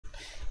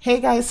Hey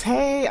guys,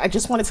 hey, I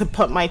just wanted to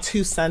put my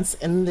 2 cents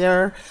in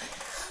there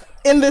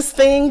in this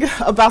thing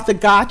about the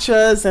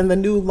gotchas and the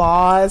new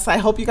laws. I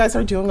hope you guys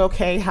are doing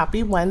okay.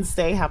 Happy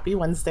Wednesday,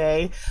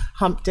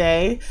 hump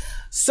day.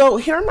 So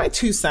here are my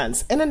 2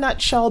 cents. In a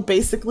nutshell,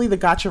 basically the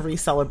gacha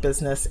reseller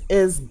business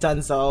is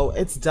donezo.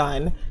 It's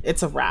done.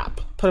 It's a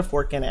wrap. Put a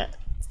fork in it.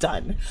 It's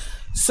done.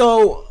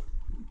 So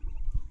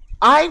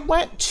I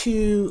went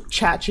to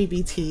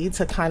ChatGPT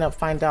to kind of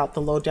find out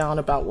the lowdown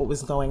about what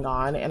was going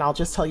on, and I'll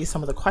just tell you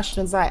some of the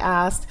questions I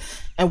asked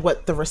and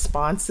what the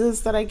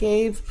responses that I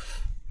gave,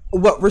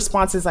 what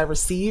responses I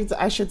received,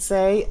 I should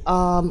say.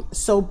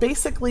 So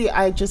basically,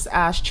 I just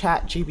asked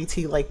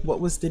ChatGPT like what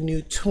was the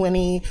new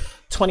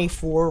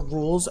 2024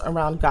 rules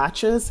around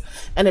gotchas,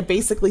 and it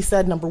basically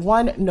said number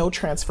one, no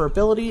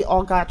transferability.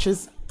 All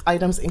gotchas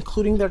items,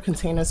 including their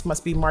containers,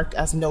 must be marked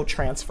as no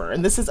transfer.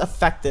 And this is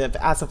effective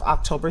as of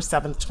October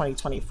 7th,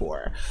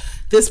 2024.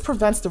 This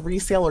prevents the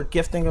resale or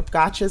gifting of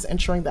gachas,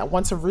 ensuring that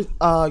once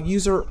a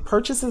user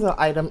purchases an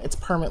item, it's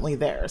permanently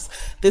theirs.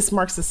 This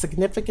marks a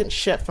significant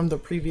shift from the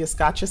previous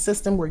gacha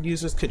system where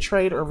users could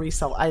trade or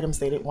resell items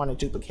they didn't want to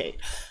duplicate.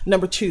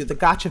 Number two, the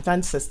gacha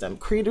event system.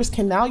 Creators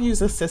can now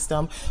use a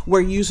system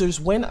where users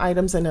win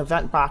items in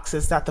event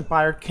boxes that the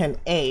buyer can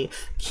A,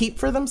 keep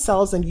for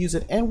themselves and use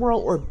it in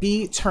world, or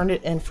B, turn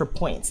it in for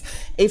points.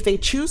 If they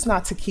choose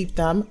not to keep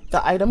them,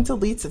 the item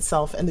deletes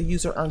itself and the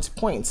user earns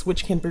points,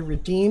 which can be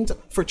redeemed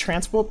for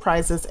transferable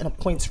prizes in a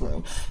points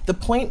room. The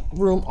point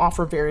room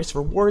offer various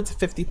rewards: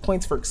 50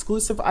 points for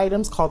exclusive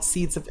items called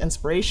Seeds of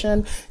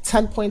Inspiration,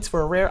 10 points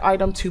for a rare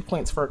item, 2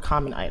 points for a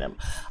common item.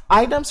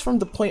 Items from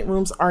the point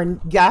rooms are,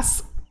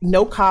 yes,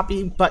 no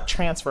copy, but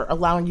transfer,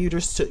 allowing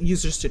users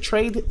to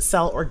trade,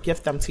 sell, or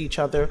gift them to each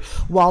other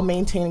while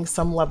maintaining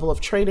some level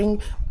of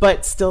trading,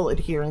 but still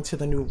adhering to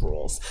the new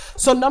rules.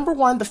 So number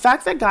one, the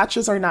fact that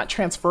gachas are not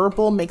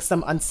transferable makes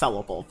them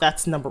unsellable.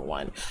 That's number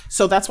one.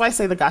 So that's why I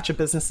say the gacha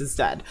business is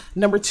dead.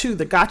 Number two,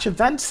 the gacha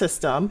event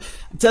system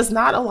does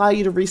not allow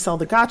you to resell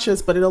the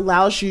gachas, but it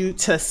allows you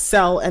to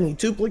sell any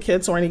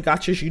duplicates or any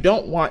gachas you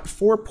don't want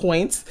for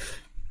points,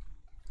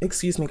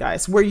 excuse me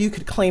guys, where you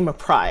could claim a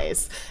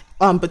prize.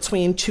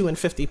 Between 2 and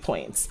 50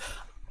 points.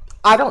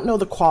 I don't know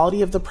the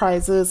quality of the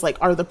prizes. Like,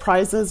 are the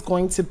prizes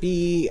going to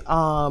be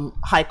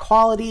high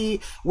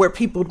quality where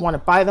people would want to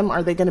buy them?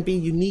 Are they going to be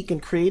unique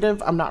and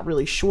creative? I'm not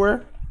really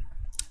sure.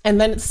 And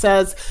then it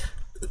says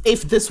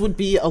if this would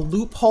be a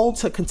loophole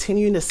to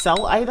continue to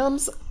sell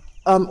items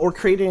or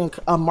creating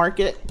a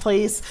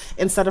marketplace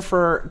instead of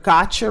for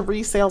gacha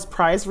resales,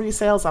 prize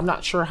resales. I'm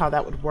not sure how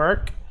that would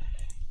work.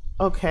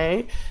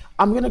 Okay,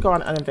 I'm going to go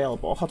on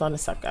unavailable. Hold on a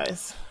sec,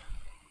 guys.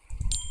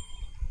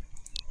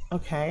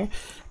 Okay.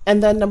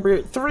 And then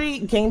number three,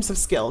 games of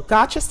skill.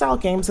 Gacha style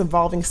games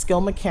involving skill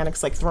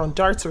mechanics like throwing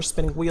darts or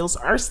spinning wheels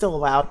are still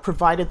allowed,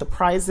 provided the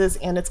prizes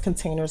and its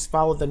containers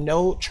follow the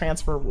no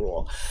transfer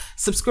rule.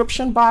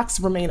 Subscription box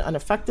remain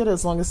unaffected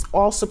as long as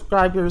all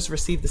subscribers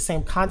receive the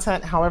same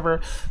content. However,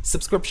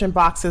 subscription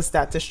boxes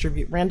that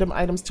distribute random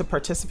items to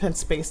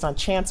participants based on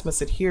chance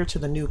must adhere to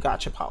the new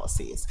gacha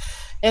policies.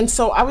 And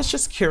so I was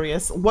just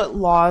curious, what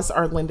laws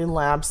are Linden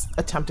Labs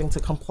attempting to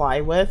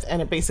comply with?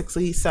 And it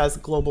basically says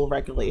global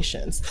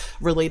regulations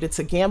related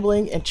to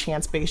gambling and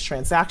chance-based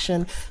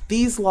transaction.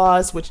 These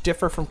laws, which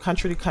differ from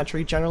country to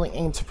country, generally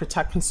aim to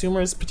protect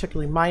consumers,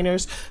 particularly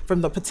minors, from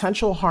the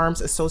potential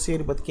harms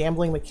associated with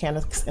gambling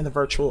mechanics in the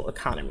virtual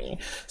economy.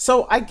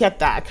 So I get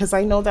that, because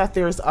I know that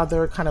there's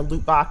other kind of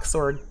loot box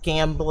or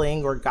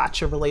gambling or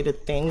gacha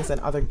related things in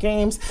other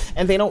games,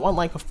 and they don't want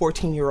like a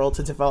 14-year-old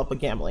to develop a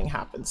gambling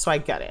habit. So I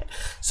get it.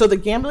 So the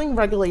gambling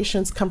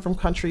regulations come from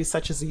countries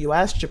such as the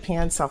US,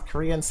 Japan, South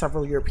Korea, and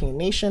several European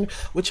nations,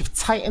 which have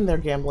tightened their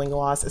gambling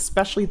laws,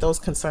 especially those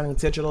concerning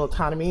digital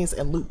economies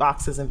and loot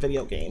boxes in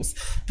video games.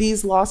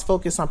 These laws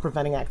focus on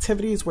preventing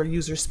activities where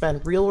users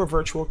spend real or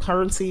virtual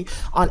currency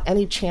on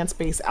any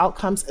chance-based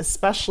outcomes,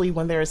 especially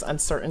when there is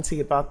uncertainty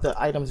about the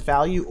item's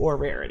value or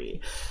rarity.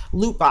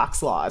 Loot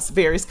box laws.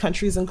 Various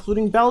countries,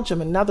 including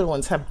Belgium and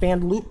Netherlands, have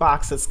banned loot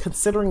boxes,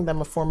 considering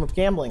them a form of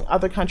gambling.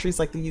 Other countries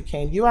like the UK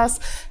and US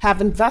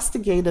have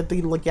investigated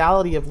the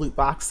legality of loot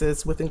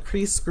boxes with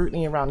increased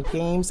scrutiny around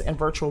games and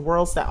virtual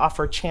worlds that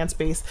offer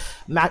chance-based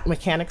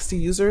mechanics to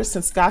users.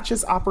 Since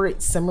gachas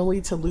operate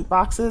similarly to loot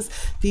boxes,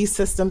 these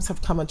systems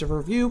have come under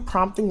review,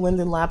 prompting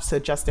Linden Labs to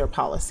adjust their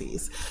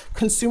policies.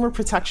 Consumer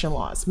protection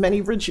laws.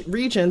 Many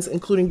regions,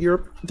 including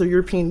the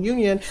European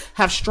Union,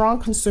 have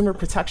strong consumer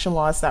protection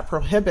laws that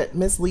prohibit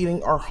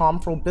misleading or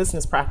harmful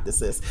business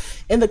practices.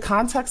 In the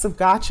context of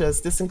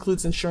gachas, this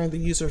includes ensuring the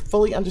user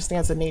fully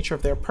understands the nature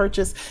of their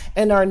purchase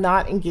and are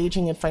not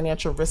engaging in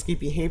financial risky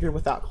behavior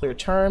without clear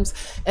terms,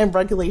 and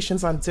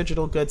regulations on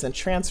digital goods and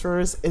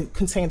transfers. It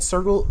contains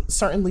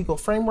certain legal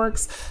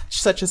frameworks,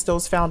 such as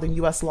those found in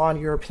US law and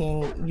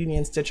European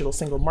Union's digital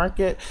single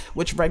market,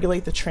 which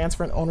regulate the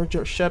transfer and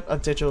ownership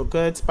of digital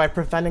goods by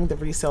preventing the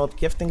resale of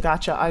gifting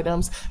gacha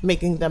items,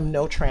 making them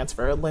no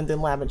transfer.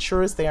 Linden Lab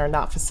ensures they are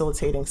not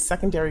facilitating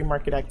secondary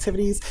market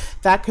activities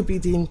that could be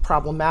deemed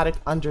problematic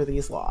under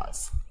these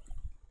laws.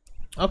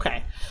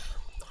 Okay.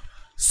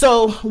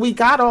 So we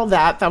got all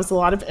that. That was a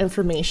lot of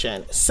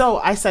information. So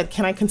I said,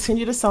 can I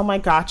continue to sell my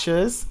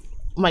gachas,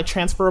 my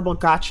transferable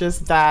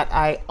gachas that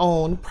I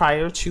own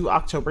prior to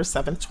October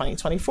 7th,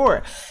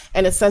 2024?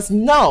 And it says,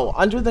 no,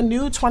 under the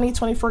new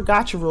 2024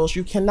 gacha rules,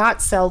 you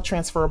cannot sell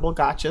transferable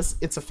gachas.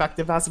 It's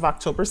effective as of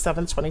October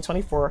 7th,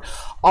 2024.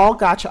 All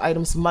gacha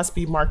items must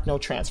be marked no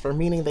transfer,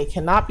 meaning they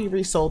cannot be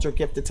resold or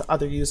gifted to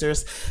other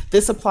users.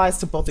 This applies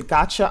to both the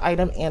gacha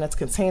item and its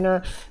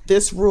container.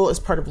 This rule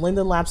is part of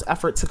Linden Lab's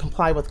effort to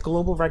comply with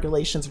global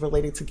regulations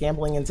related to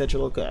gambling and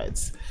digital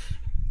goods.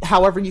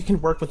 However, you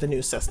can work with the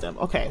new system.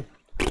 Okay,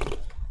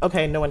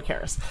 no one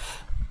cares.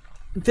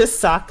 This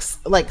sucks.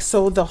 Like,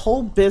 so the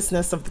whole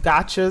business of the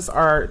gachas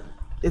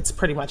it's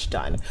pretty much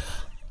done.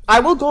 I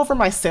will go over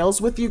my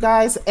sales with you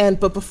guys,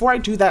 but before I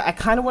do that, I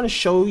kind of want to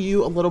show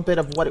you a little bit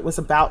of what it was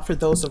about for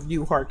those of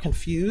you who are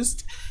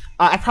confused.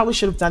 I probably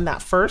should have done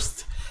that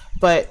first,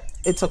 but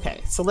it's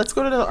okay. So let's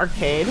go to the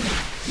arcade.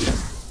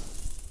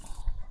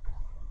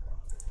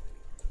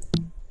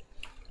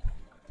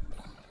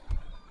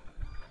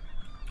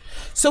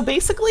 So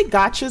basically,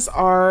 gachas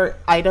are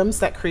items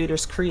that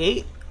creators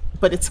create,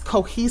 but it's a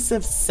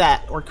cohesive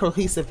set or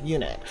cohesive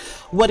unit.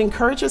 What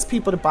encourages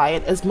people to buy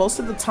it is most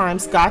of the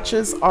times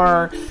gachas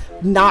are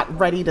not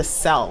ready to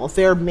sell.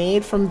 They're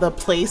made from the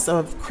place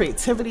of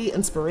creativity,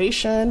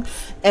 inspiration,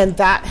 and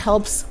that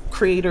helps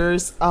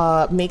creators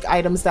make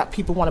items that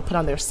people want to put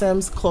on their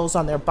Sims, clothes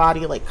on their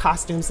body, like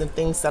costumes and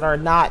things that are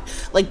not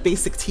like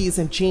basic tees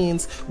and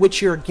jeans,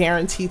 which you're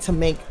guaranteed to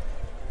make,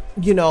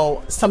 you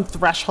know, some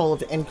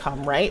threshold of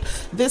income, right?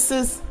 This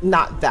is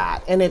not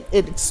that, and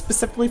it's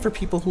specifically for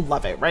people who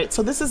love it, right?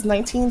 So this is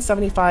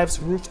 1975's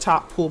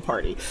rooftop pool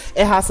party.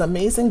 It has an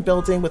amazing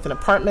building with an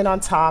apartment on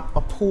top, a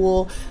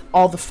pool,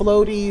 all the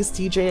floaties,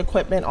 DJ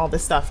equipment, all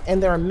this stuff.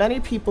 And there are many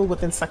people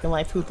within Second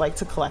Life who'd like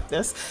to collect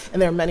this, and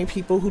there are many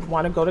people who'd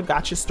want to go to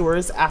gacha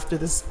stores after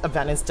this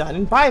event is done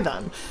and buy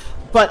them.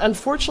 But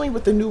unfortunately,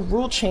 with the new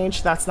rule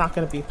change, that's not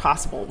going to be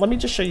possible. Let me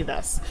just show you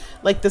this,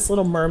 like this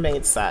little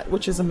mermaid set,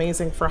 which is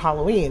amazing for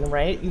Halloween,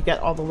 right? You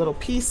get all the little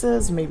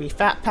pieces, maybe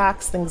fat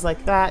packs, things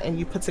like that, and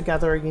you put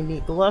together a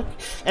unique look.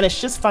 And it's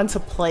just fun to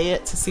play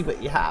it to see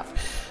what you have.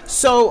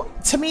 So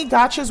to me,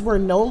 gachas were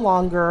no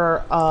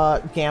longer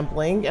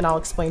gambling, and I'll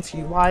explain to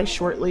you why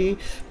shortly,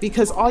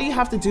 because all you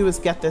have to do is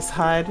get this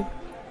HUD.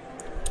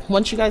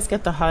 Once you guys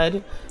get the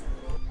HUD,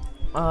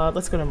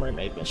 let's go to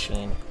Mermaid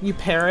Machine. You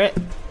pair it.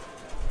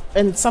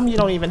 And some you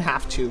don't even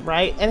have to,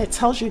 right? And it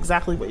tells you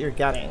exactly what you're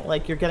getting.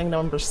 Like you're getting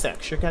number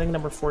 6, you're getting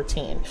number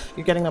 14,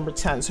 you're getting number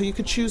 10. So you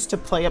could choose to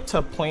play up to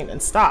a point and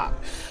stop.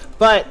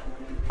 But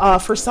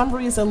for some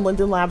reason,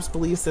 Linden Labs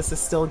believes this is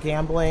still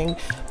gambling.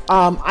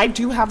 I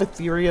do have a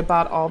theory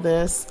about all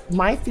this.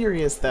 My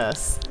theory is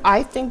this.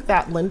 I think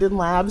that Linden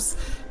Labs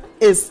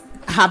is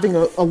having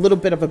a little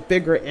bit of a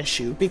bigger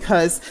issue,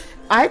 because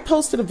I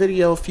posted a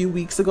video a few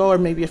weeks ago, or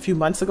maybe a few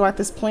months ago at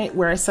this point,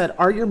 where I said,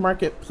 are your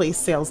marketplace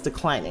sales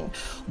declining?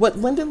 What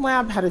Linden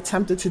Lab had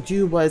attempted to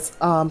do was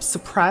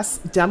suppress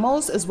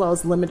demos as well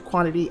as limit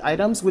quantity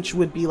items, which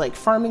would be like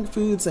farming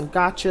foods and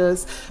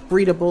gachas,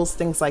 breedables,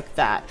 things like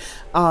that.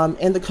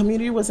 And the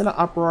community was in an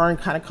uproar and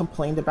kind of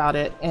complained about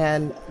it,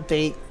 and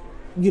they,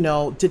 you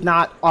know, did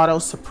not auto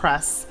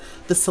suppress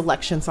the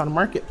selections on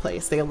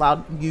marketplace. They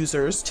allowed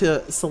users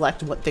to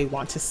select what they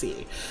want to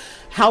see.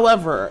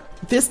 However,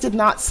 this did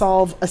not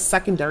solve a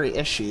secondary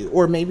issue,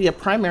 or maybe a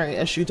primary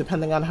issue,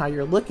 depending on how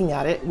you're looking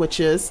at it, which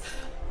is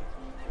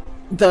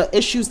the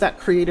issues that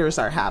creators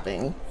are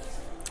having.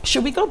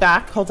 Should we go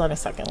back? Hold on a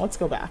second. Let's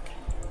go back.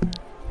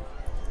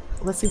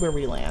 Let's see where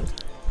we land.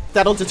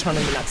 That'll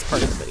determine the next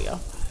part of the video.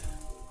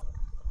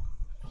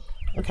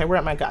 Okay, we're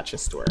at my gacha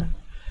store.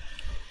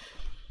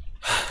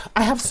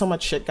 I have so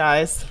much shit,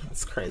 guys.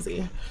 It's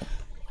crazy.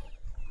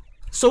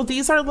 So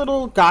these are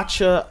little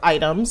gacha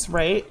items,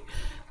 right?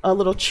 A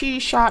little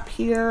cheese shop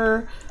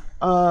here,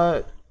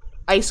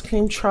 ice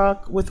cream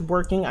truck with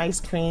working ice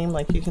cream,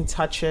 like you can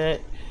touch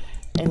it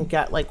and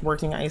get like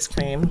working ice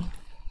cream,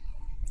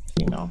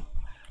 you know.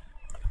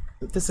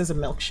 This is a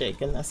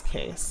milkshake in this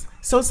case.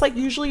 So it's like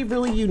usually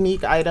really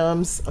unique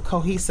items, a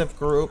cohesive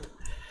group,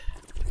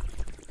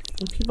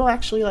 and people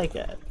actually like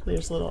it.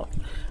 There's little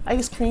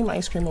ice cream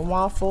and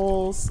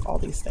waffles, all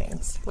these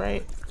things,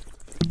 right?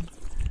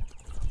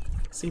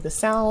 See the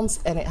sounds,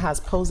 and it has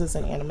poses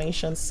and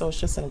animations, so it's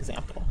just an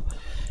example.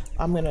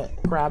 I'm gonna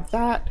grab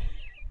that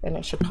and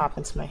it should pop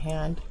into my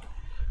hand,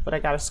 but I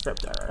got a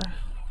script error.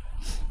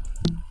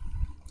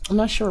 I'm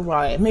not sure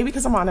why. Maybe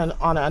because I'm on an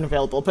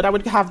unavailable, but I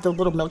would have the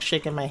little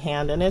milkshake in my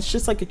hand, and it's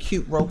just like a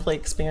cute roleplay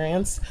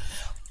experience.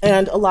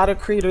 And a lot of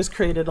creators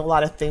created a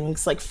lot of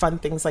things, like fun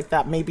things like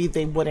that. Maybe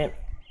they wouldn't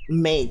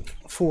make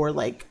for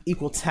like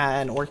Equal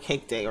 10 or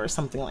Cake Day or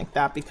something like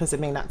that, because it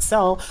may not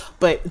sell,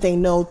 but they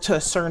know to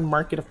a certain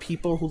market of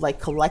people who like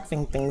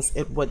collecting things,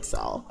 it would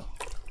sell.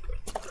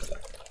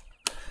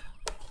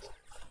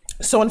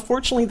 So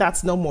unfortunately,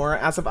 that's no more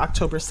as of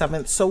October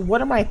 7th. So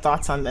what are my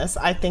thoughts on this?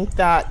 I think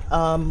that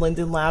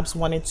Linden Labs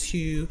wanted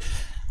to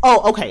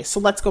Oh, okay.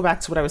 So let's go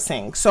back to what I was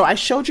saying. So I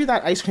showed you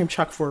that ice cream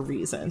truck for a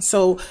reason.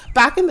 So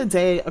back in the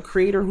day, a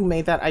creator who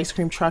made that ice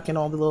cream truck and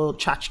all the little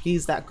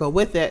tchotchkes that go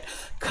with it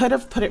could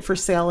have put it for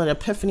sale at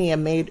Epiphany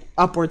and made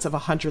upwards of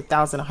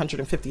 100,000,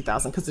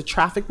 150,000 because the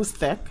traffic was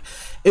thick.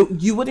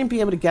 You wouldn't be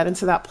able to get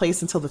into that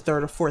place until the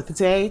third or fourth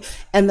day.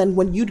 And then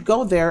when you'd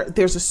go there,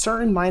 there's a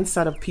certain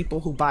mindset of people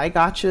who buy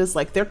gachas.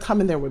 Like they're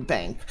coming there with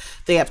bank.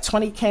 They have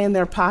 20K in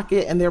their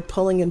pocket and they're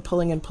pulling and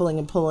pulling and pulling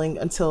and pulling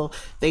until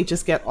they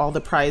just get all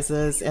the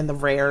prizes and the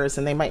rares,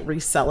 and they might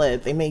resell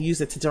it. They may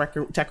use it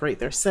to decorate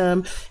their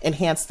sim,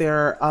 enhance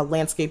their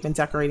landscape and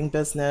decorating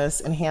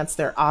business, enhance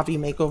their Avi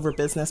makeover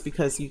business,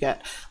 because you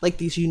get like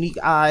these unique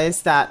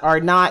eyes that are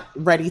not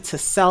ready to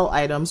sell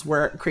items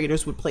where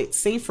creators would play it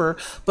safer,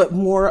 but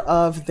more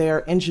of their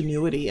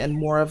ingenuity and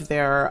more of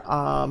their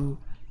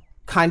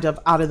kind of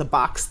out of the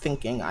box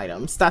thinking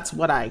items. That's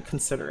what I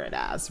consider it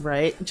as,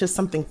 right? Just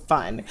something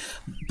fun.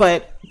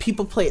 But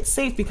people play it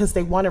safe because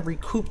they want to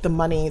recoup the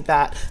money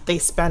that they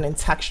spend in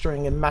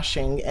texturing and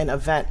meshing and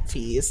event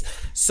fees.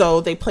 So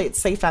they play it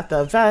safe at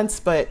the events,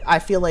 but I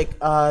feel like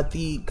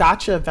the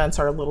gacha events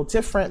are a little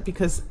different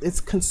because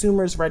it's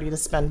consumers ready to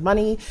spend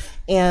money,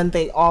 and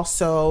they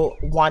also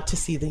want to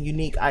see the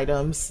unique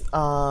items.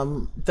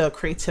 The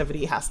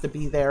creativity has to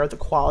be there, the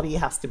quality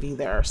has to be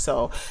there.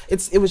 So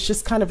it was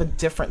just kind of a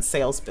different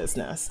sales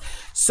business.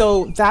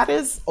 So that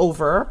is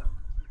over.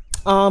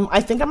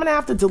 I think I'm gonna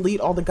have to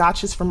delete all the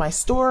gachas from my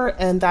store,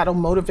 and that'll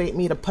motivate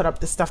me to put up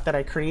the stuff that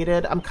I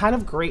created. I'm kind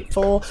of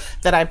grateful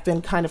that I've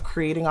been kind of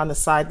creating on the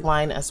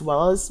sideline as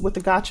well as with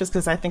the gachas,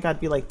 because I think I'd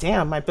be like,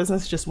 damn, my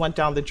business just went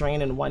down the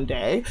drain in one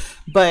day.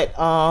 But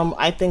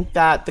I think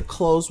that the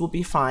clothes will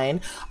be fine.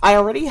 I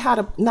already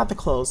had not the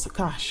clothes,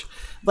 gosh,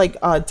 like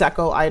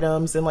deco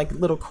items and like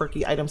little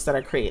quirky items that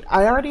I create.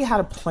 I already had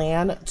a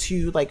plan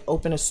to like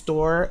open a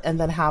store and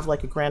then have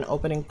like a grand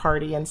opening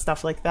party and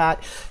stuff like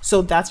that.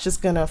 So that's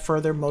just gonna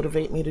further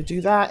motivate me to do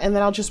that. And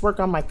then I'll just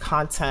work on my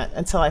content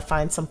until I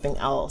find something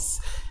else.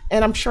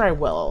 And I'm sure I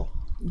will,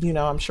 you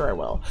know, I'm sure I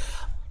will.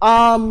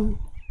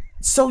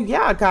 So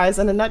yeah, guys,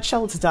 in a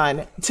nutshell, it's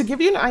done. To give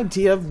you an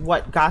idea of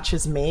what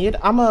gachas made,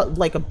 I'm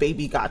like a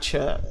baby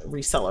gacha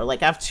reseller.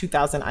 Like I have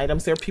 2,000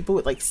 items. There are people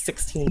with like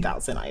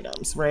 16,000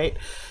 items, right?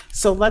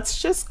 So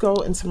let's just go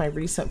into my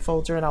recent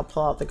folder and I'll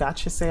pull out the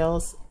gacha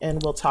sales and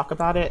we'll talk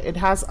about it. It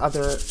has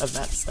other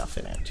event stuff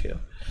in it too.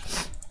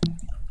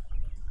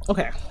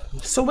 Okay,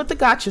 so with the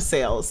gacha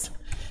sales,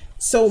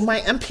 so my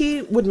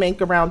MP would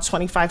make around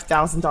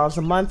 $25,000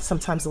 a month,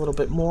 sometimes a little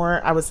bit more.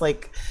 I was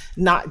like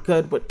not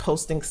good with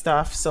posting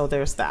stuff, so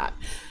there's that.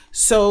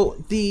 So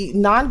the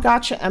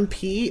non-gacha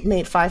MP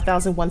made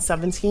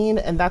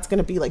 $5,117, and that's going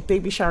to be like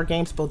baby shower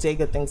games,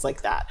 bodega, things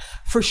like that.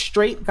 For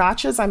straight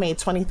gachas, I made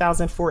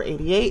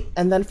 $20,488,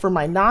 and then for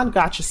my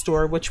non-gacha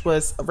store, which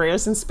was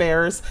rares and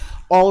spares,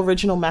 all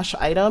original mesh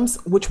items,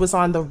 which was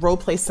on the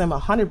Roleplay Sim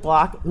 100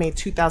 block, made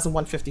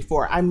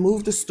 $2,154. I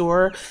moved the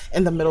store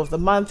in the middle of the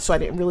month, so I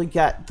didn't really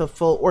get the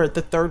full, or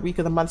the third week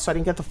of the month, so I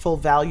didn't get the full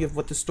value of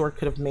what the store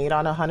could have made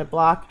on a 100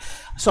 block.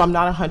 So I'm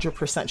not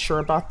 100% sure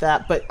about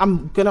that, but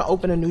I'm gonna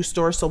open a new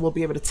store, so we'll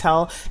be able to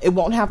tell. It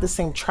won't have the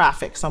same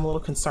traffic, so I'm a little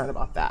concerned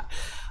about that.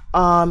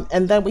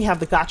 And then we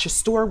have the gacha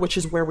store, which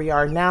is where we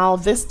are now.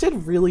 This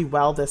did really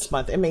well this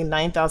month. It made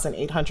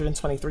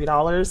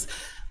 $9,823.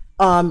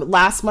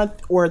 Last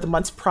month or the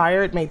months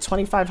prior, it made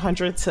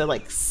 $2,500 to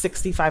like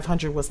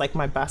 $6,500 was like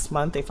my best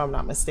month, if I'm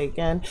not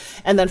mistaken.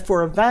 And then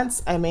for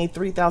events, I made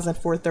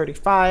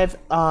 $3,435,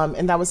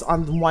 and that was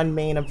on one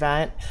main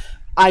event.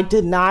 I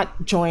did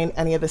not join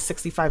any of the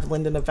 65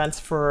 Linden events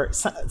for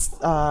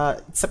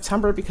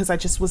September because I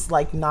just was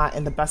like not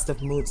in the best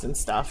of moods and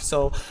stuff.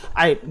 So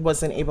I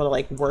wasn't able to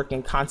like work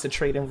and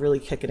concentrate and really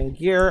kick it in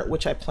gear,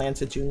 which I plan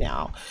to do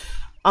now.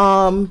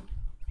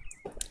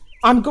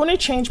 I'm going to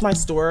change my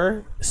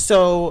store.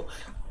 So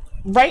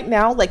right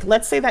now, like,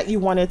 let's say that you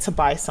wanted to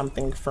buy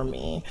something from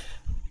me.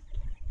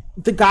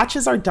 The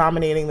gachas are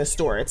dominating the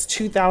store. It's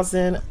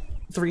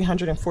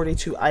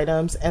 2,342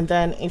 items. And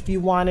then if you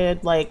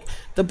wanted like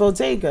the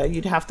bodega,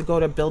 you'd have to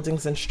go to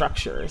buildings and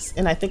structures.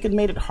 And I think it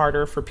made it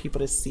harder for people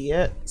to see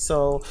it.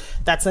 So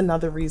that's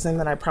another reason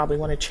that I probably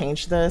want to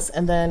change this.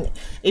 And then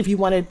if you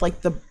wanted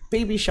like the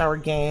baby shower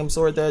games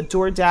or the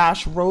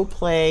DoorDash role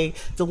play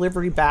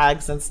delivery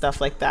bags and stuff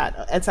like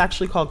that, it's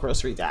actually called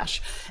Grocery Dash,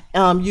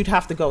 you'd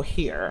have to go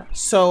here.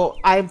 So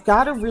I've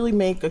got to really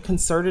make a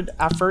concerted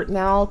effort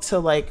now to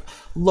like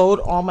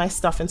load all my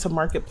stuff into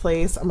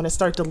Marketplace. I'm going to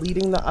start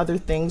deleting the other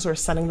things or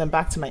sending them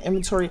back to my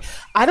inventory.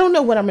 I don't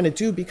know what I'm going to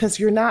do because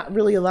you're not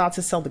really allowed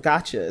to sell the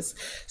gachas.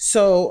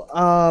 So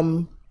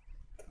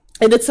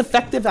and it's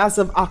effective as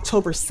of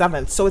October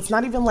 7th. So it's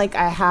not even like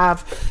I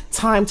have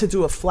time to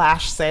do a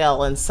flash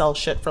sale and sell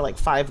shit for like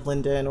 5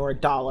 Linden or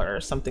 $1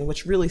 or something,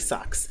 which really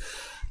sucks.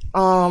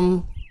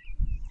 I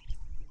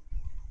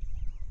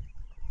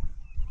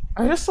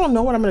just don't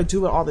know what I'm gonna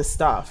do with all this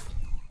stuff.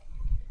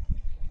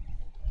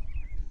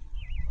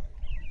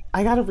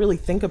 I gotta really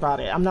think about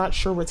it. I'm not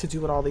sure what to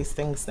do with all these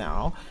things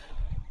now.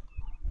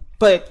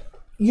 But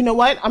you know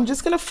what? I'm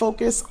just going to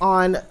focus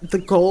on the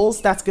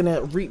goals that's going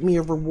to reap me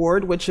a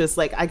reward, which is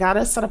like, I got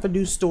to set up a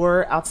new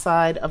store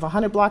outside of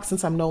 100 blocks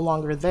since I'm no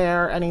longer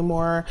there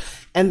anymore.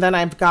 And then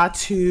I've got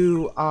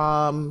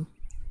to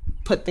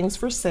put things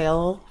for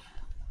sale.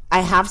 I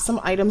have some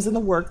items in the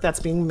work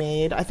that's being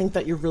made. I think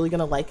that you're really going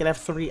to like it. I have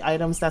 3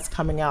 items that's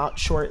coming out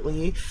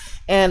shortly.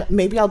 And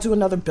maybe I'll do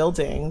another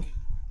building.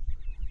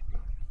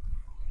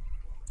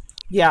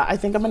 Yeah, I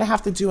think I'm going to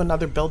have to do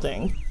another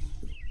building.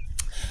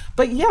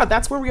 But yeah,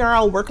 that's where we are.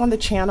 I'll work on the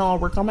channel, I'll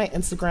work on my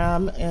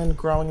Instagram and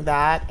growing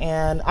that.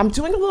 And I'm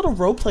doing a little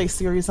role play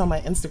series on my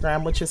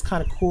Instagram, which is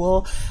kind of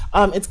cool.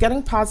 It's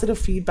getting positive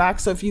feedback.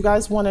 So if you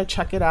guys want to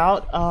check it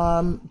out,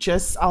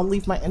 I'll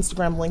leave my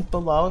Instagram link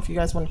below if you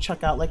guys want to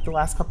check out like the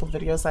last couple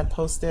videos I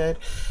posted,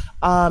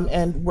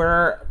 and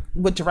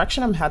what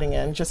direction I'm heading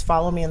in. Just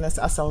follow me in this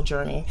SL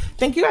journey.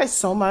 Thank you guys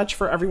so much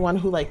for everyone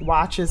who like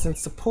watches and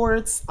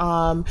supports.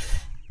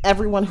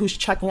 Everyone who's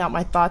checking out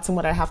my thoughts and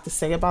what I have to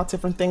say about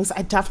different things.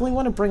 I definitely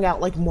want to bring out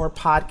like more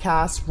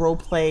podcasts, role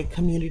play,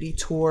 community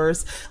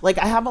tours. Like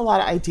I have a lot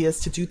of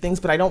ideas to do things,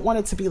 but I don't want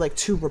it to be like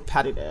too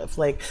repetitive,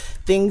 like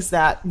things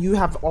that you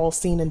have all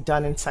seen and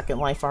done in Second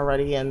Life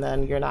already, and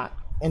then you're not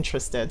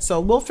interested.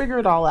 So we'll figure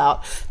it all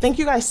out. Thank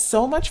you guys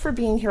so much for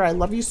being here. I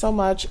love you so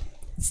much.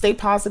 Stay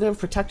positive,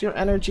 protect your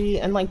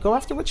energy, and like go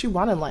after what you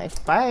want in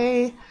life.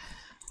 Bye.